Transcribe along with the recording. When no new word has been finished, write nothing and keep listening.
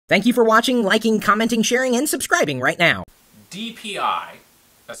Thank you for watching, liking, commenting, sharing, and subscribing right now. DPI,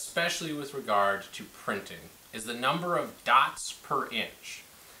 especially with regard to printing, is the number of dots per inch.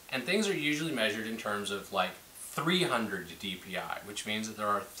 And things are usually measured in terms of like 300 DPI, which means that there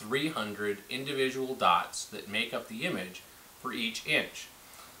are 300 individual dots that make up the image for each inch.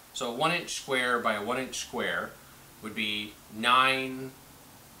 So a 1 inch square by a 1 inch square would be 9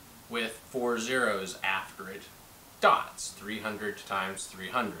 with 4 zeros after it dots, 300 times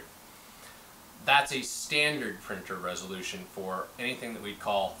 300. That's a standard printer resolution for anything that we'd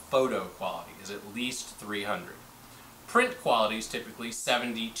call photo quality, is at least 300. Print quality is typically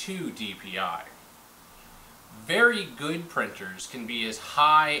 72 DPI. Very good printers can be as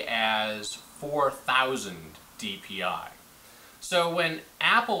high as 4,000 DPI. So when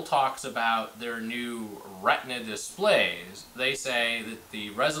Apple talks about their new Retina displays, they say that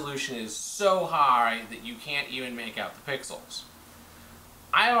the resolution is so high that you can't even make out the pixels.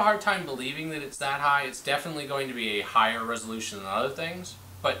 I have a hard time believing that it's that high. It's definitely going to be a higher resolution than other things,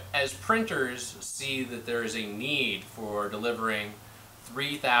 but as printers see that there is a need for delivering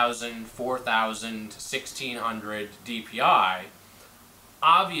 3,000, 4,000, 1,600 DPI,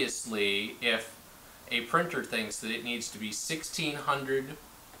 obviously if a printer thinks that it needs to be 1,600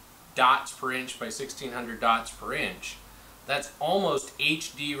 dots per inch by 1,600 dots per inch, that's almost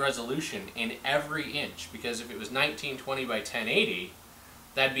HD resolution in every inch, because if it was 1920 by 1080,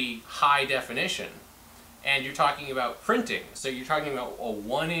 that'd be high definition. And you're talking about printing, so you're talking about a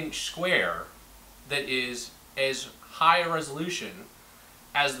 1 inch square that is as high a resolution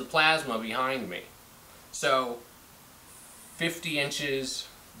as the plasma behind me. So 50 inches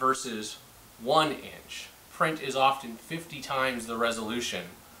versus 1 inch. Print is often 50 times the resolution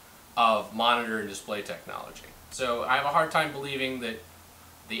of monitor and display technology. So I have a hard time believing that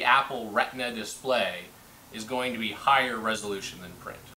the Apple Retina display is going to be higher resolution than print.